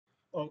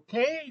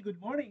Okay, good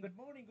morning, good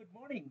morning, good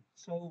morning.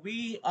 So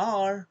we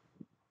are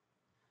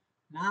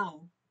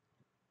now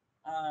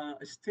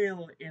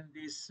still in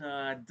this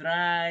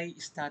dry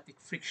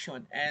static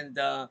friction, and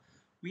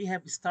we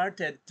have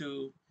started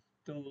to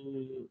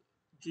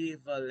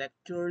give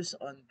lectures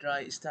on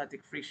dry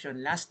static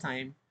friction last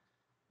time,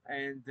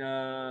 and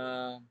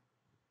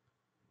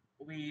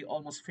we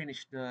almost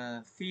finished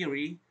the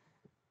theory.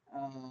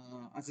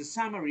 As a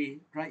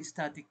summary, dry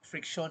static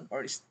friction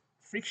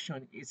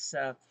friction is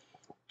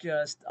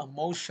just a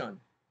motion,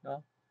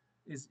 no?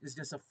 Is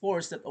just a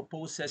force that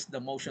opposes the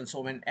motion.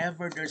 So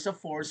whenever there's a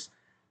force,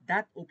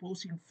 that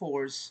opposing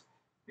force,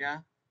 yeah,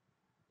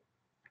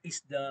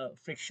 is the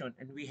friction.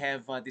 And we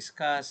have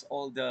discussed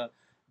all the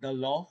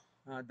law,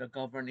 the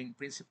governing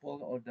principle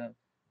or the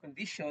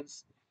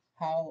conditions,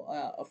 how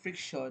a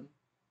friction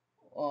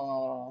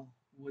uh,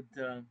 would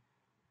uh,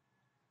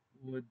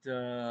 would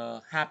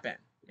happen.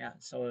 Yeah.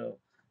 So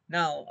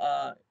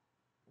now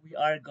we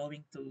are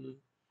going to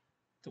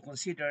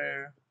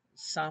consider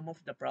some of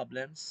the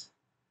problems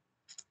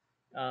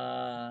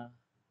uh,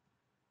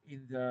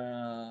 in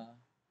the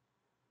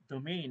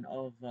domain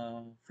of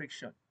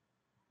friction.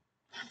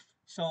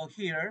 So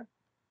here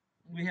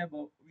we have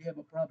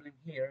a problem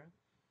here.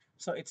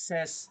 So it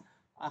says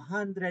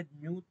 100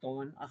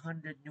 Newton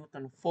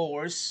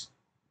force,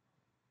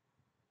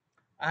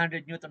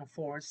 100 Newton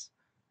force,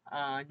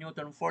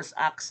 Newton force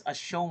acts as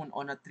shown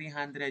on a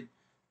 300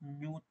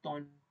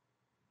 Newton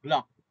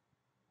block.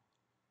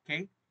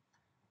 Okay,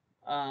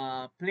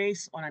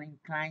 placed on an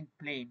inclined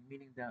plane,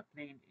 meaning the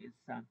plane is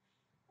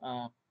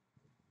uh,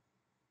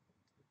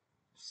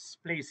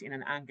 placed in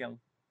an angle.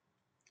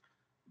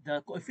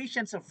 The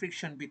coefficients of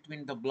friction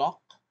between the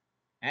block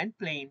and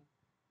plane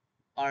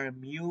are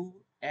mu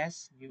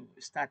s, mu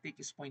static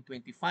is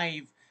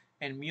 0.25,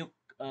 and mu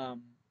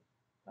um,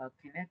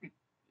 kinetic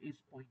is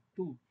zero point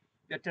 0.2.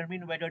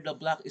 Determine whether the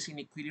block is in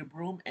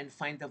equilibrium and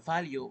find the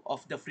value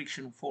of the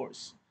friction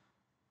force.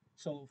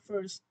 So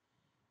first,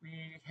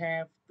 we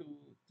have to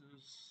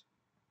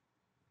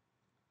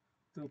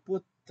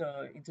put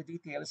into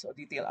details or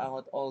detail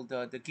out all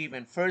the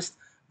given. First,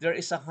 there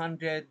is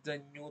 100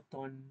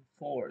 Newton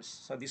force.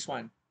 So this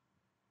one,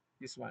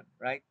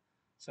 right?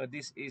 So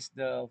this is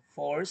the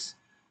force.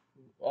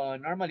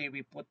 Normally,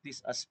 we put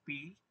this as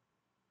P,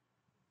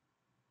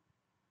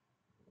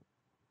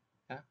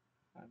 yeah,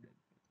 100,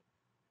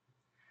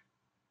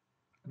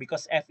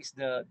 because F is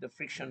the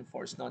friction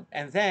force, not.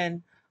 And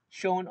then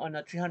shown on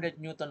a 300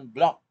 Newton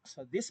block.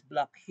 So this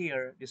block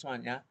here, this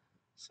one, yeah.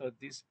 So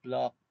this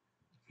block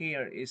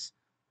here is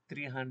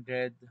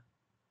 300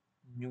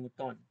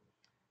 Newton,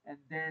 and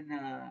then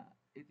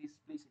it is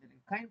placed in an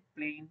inclined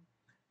plane,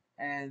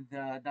 and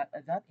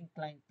that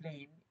inclined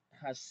plane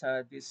has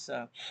this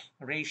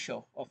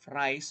ratio of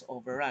rise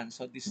over run.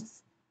 So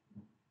this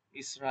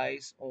is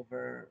rise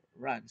over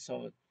run.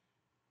 So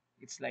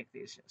it's like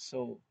this.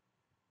 So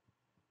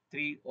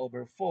 3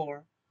 over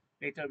 4.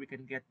 Later we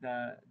can get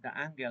the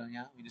angle,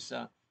 yeah, which is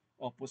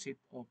opposite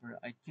over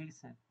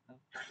adjacent.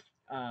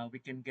 No? We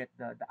can get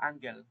the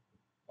angle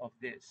of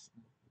this.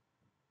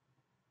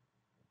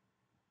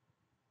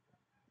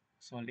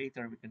 So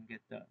later we can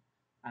get the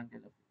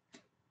angle of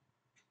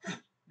it.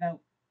 Now,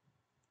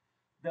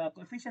 the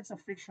coefficients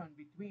of friction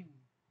between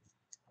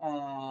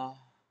uh,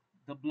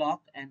 the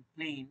block and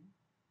plane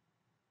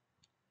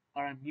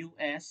are mu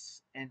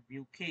s and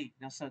mu k.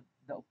 Now, so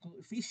the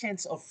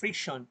coefficients of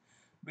friction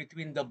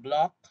between the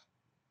block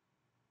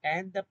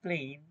and the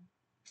plane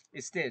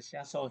is this.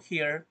 Yeah. So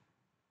here,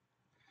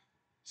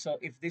 so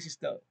if this is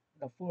the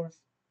force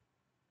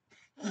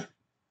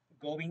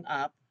going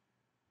up,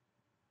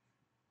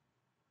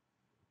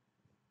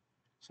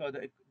 so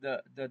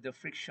the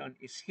friction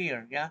is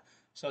here. Yeah.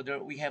 So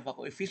there we have a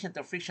coefficient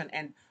of friction,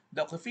 and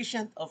the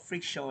coefficient of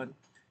friction,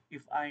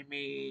 if I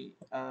may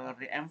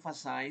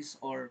re-emphasize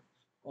or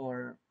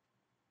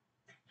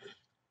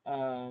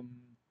um,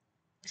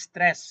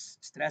 stress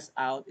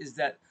out, is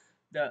that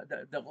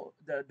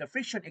the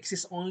friction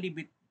exists only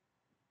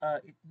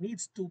it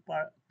needs two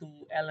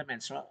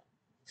elements, right?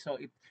 So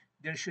it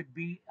there should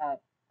be a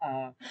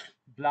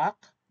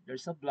block,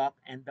 there's a block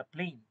and the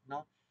plane,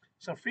 no?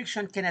 So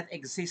friction cannot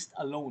exist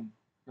alone,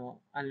 no,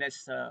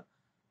 unless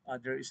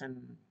there is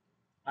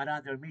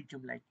another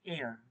medium like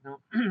air, no.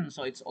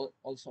 So it's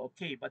also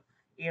okay, but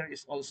air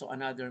is also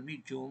another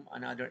medium,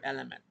 another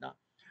element, no.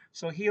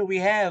 So here we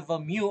have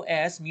mu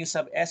s, mu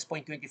sub s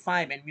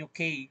 0.25, and mu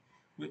k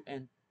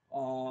and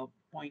zero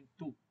point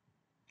 0.2.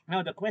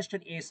 Now the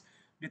question is,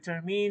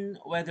 determine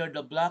whether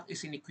the block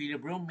is in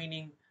equilibrium,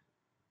 meaning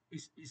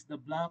is the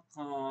block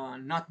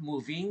not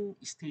moving,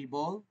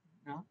 stable,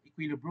 no?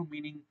 Equilibrium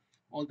meaning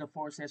all the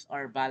forces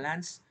are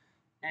balanced,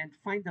 and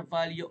find the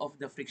value of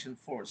the friction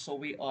force. So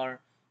we are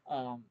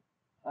um,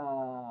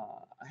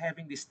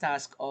 having this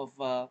task of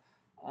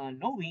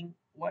knowing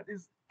what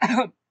is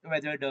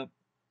whether the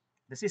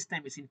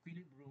system is in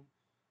equilibrium,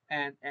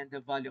 and the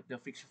value of the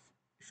friction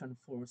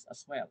force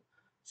as well.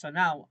 So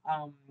now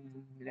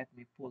let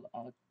me pull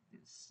out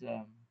this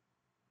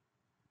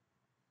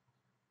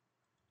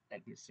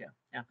like this, yeah,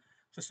 yeah.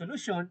 So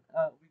solution,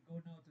 we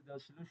go now to the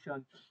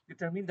solution.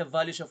 Determine the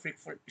values of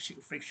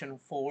friction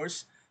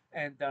force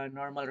and the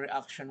normal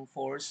reaction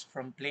force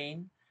from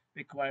plane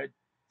required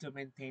to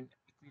maintain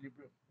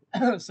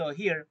equilibrium. So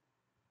here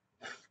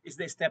is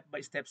the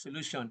step-by-step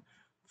solution.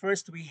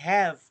 First, we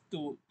have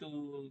to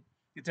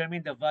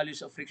determine the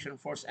values of friction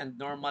force and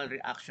normal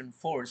reaction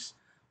force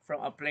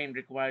from a plane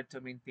required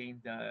to maintain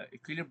the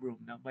equilibrium.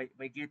 Now,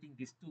 by getting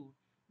these two,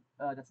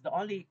 that's the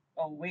only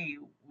way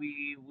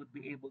we would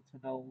be able to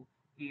know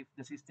if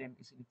the system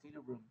is in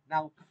equilibrium.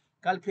 Now,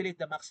 calculate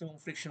the maximum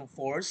friction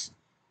force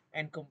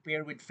and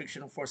compare with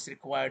friction force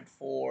required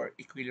for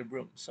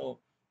equilibrium. So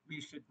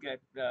we should get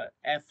the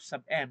F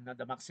sub m, not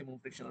the maximum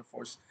frictional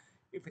force.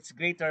 If it's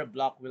greater,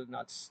 block will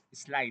not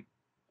slide.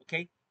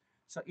 Okay?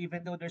 So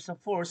even though there's a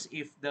force,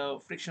 if the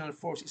frictional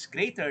force is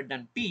greater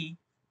than P,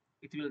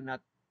 it will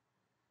not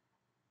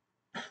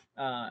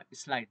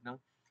slide. Now,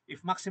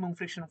 if maximum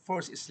friction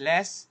force is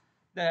less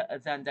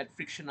than that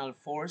frictional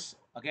force,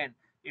 again,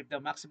 if the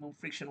maximum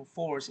friction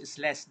force is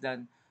less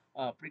than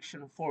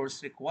friction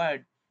force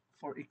required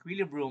for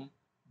equilibrium,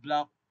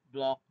 block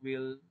block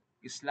will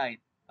slide.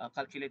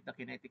 Calculate the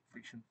kinetic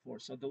friction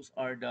force. So those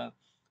are the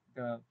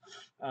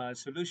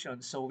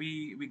solutions. So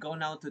we go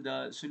now to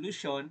the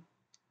solution.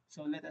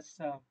 So let us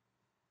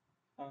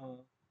uh,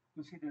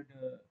 consider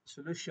the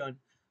solution.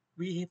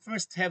 We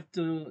first have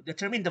to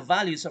determine the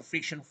values of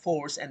friction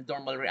force and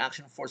normal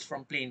reaction force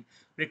from plane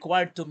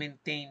required to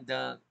maintain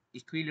the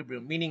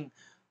equilibrium, meaning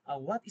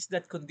what is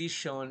that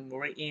condition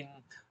wherein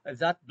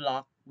that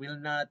block will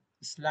not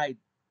slide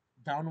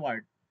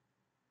downward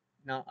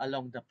now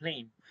along the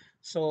plane.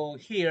 So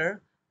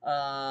here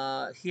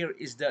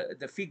is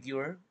the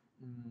figure,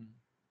 mm,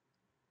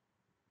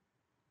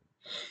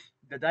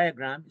 the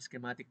diagram,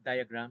 schematic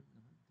diagram.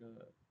 The,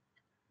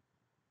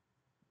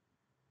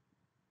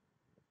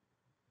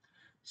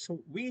 so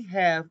we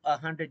have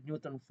 100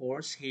 Newton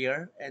force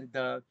here,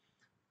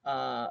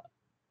 uh,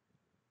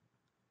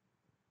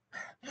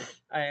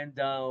 and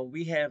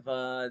we have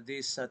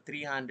this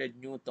 300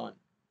 Newton,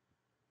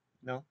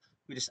 no,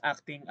 which is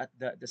acting at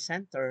the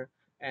center,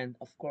 and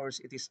of course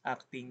it is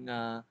acting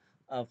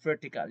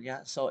vertical.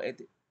 Yeah, so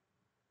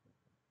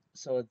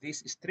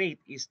this straight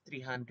is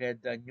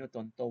 300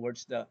 Newton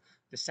towards the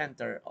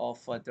center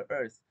of the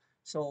Earth.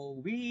 So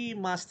we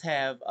must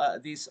have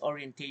this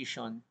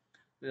orientation,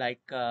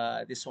 like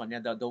this one, yeah,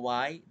 the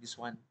Y, this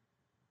one,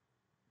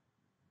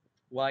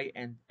 Y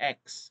and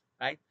X,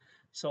 right?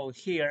 So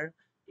here,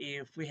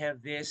 if we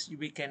have this,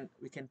 we can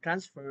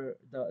transfer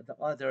the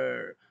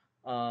other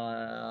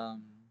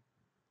um,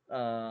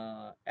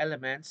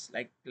 elements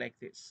like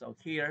this. So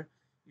here,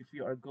 if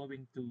you are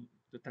going to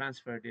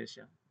transfer this,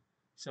 yeah.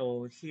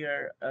 So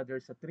here,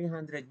 there's a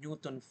 300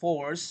 Newton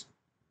force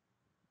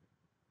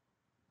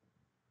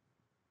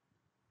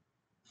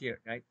here,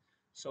 right?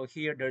 So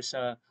here there's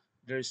a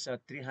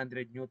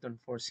 300 Newton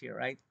force here,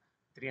 right?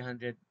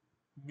 300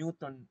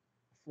 Newton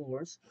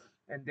force,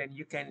 and then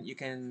you can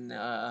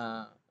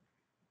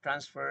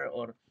transfer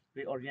or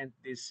reorient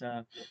this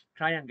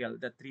triangle,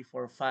 the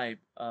 345,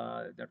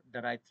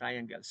 the right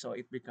triangle, so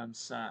it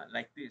becomes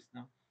like this,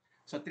 no?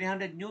 So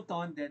 300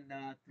 Newton, then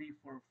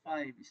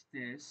 345 is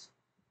this,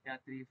 yeah,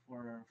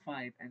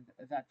 345, and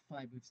that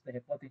 5, which is the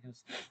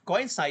hypotenuse,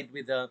 coincide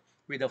with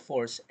the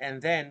force,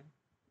 and then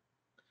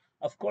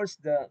of course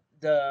the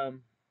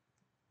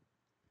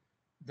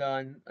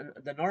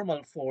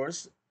normal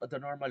force, the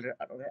normal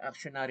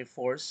reactionary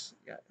force,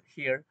 yeah,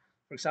 here,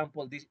 for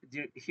example,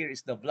 here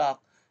is the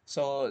block.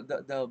 So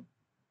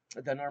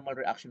the normal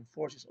reaction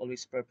force is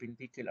always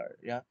perpendicular,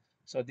 yeah.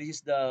 So this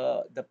is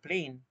the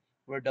plane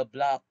where the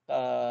block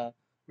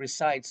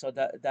resides, so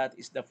that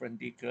is the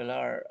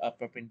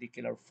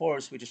perpendicular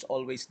force, which is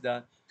always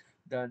the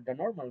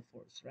normal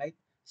force, right?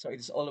 So it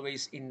is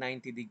always in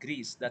 90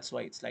 degrees. That's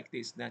why it's like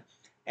this.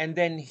 And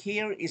then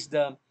here is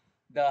the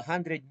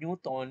 100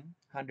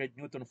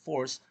 Newton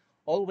force.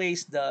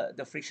 Always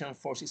the frictional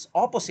force is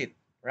opposite,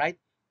 right?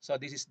 So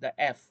this is the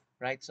F,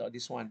 right? So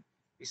this one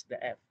is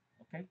the F.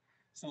 Okay.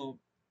 So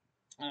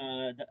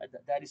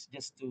that is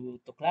just to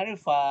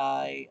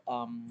clarify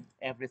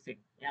everything.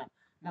 Yeah.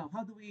 Now,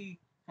 how do we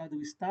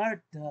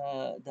start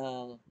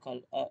the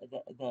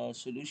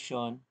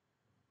solution?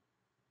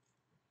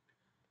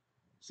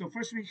 So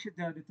first we should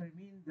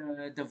determine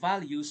the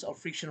values of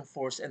friction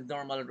force and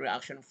normal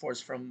reaction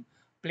force from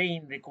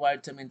plane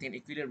required to maintain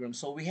equilibrium.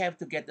 So we have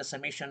to get the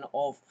summation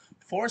of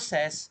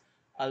forces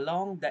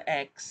along the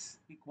x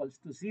equals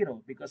to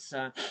 0, because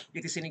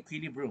it is in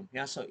equilibrium.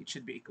 Yeah, so it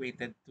should be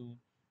equated to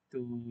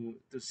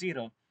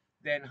 0.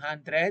 Then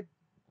 100,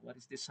 what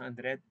is this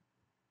 100?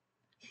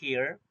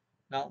 Here,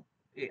 now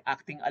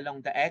acting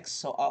along the x.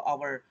 So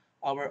our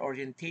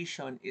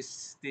orientation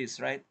is this,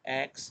 right?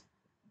 X,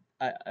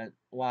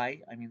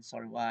 y, I mean,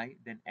 sorry, y,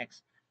 then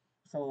x.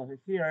 So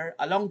here,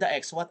 along the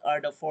x, what are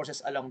the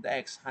forces along the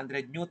x?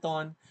 100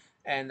 Newton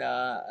and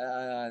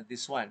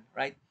this one,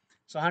 right?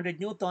 So 100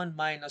 Newton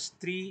minus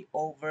 3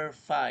 over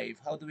 5.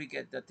 How do we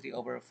get the 3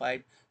 over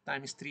 5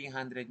 times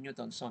 300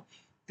 Newton? So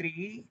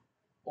 3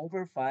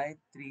 over 5,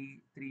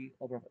 3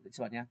 over 5, this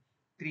one, yeah?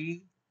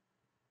 3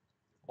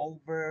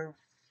 over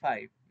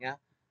 5. Yeah.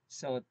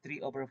 So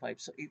 3 over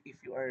 5. So if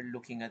you are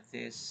looking at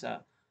this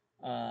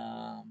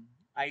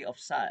eye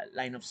of sight,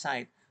 line of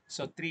sight,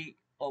 so 3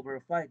 over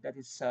 5, that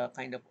is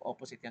kind of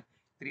opposite. Yeah.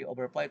 3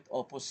 over 5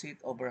 opposite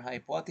over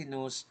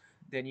hypotenuse,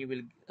 then you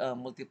will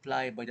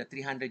multiply by the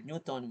 300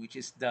 Newton, which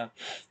is uh,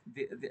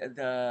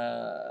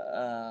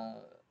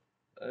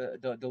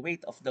 the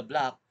weight of the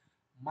block,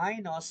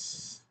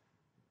 minus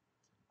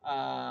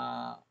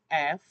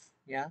F.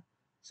 Yeah.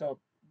 So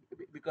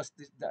because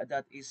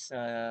that is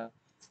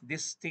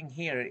this thing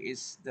here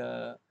is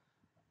the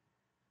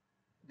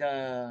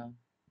the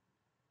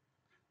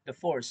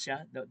force.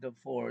 Yeah, the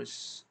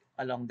force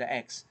along the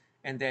x,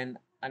 and then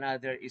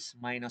another is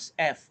minus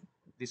F,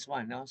 this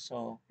one. No,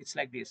 so it's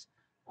like this.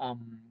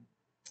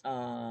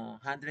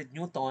 100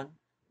 Newton,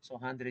 so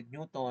 100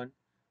 Newton,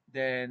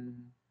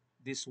 then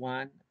this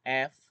one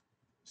F,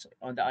 so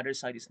on the other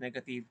side is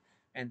negative,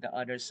 and the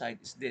other side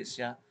is this.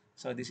 Yeah,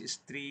 so this is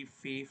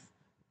 3/5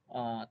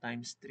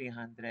 times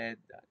 300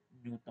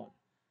 Newton.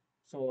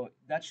 So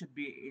that should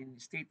be in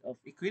state of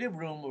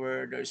equilibrium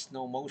where there's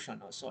no motion.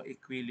 No? So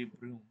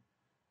equilibrium.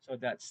 So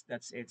that's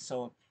it.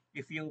 So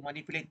if you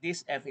manipulate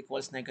this, F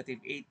equals negative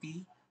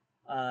 80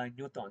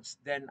 newtons.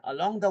 Then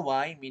along the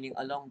Y, meaning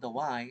along the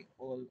Y,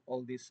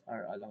 all these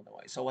are along the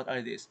Y. So what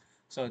are these?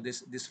 So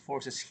this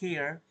forces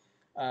here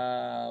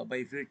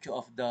by virtue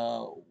of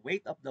the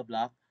weight of the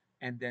block,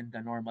 and then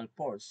the normal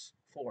force,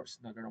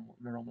 not the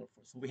normal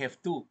force. So we have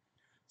two.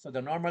 So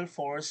the normal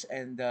force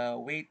and the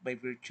weight by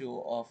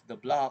virtue of the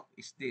block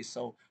is this.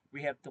 So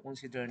we have to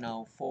consider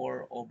now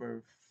 4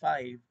 over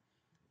 5.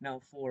 Now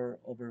 4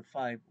 over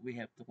 5, we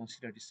have to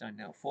consider this one.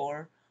 Now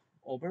 4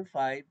 over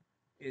 5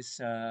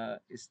 is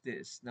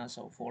this. Now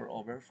so 4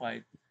 over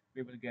 5,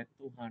 we will get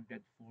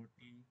 240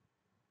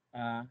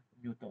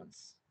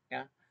 newtons.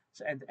 Yeah.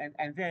 So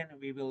and then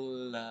we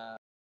will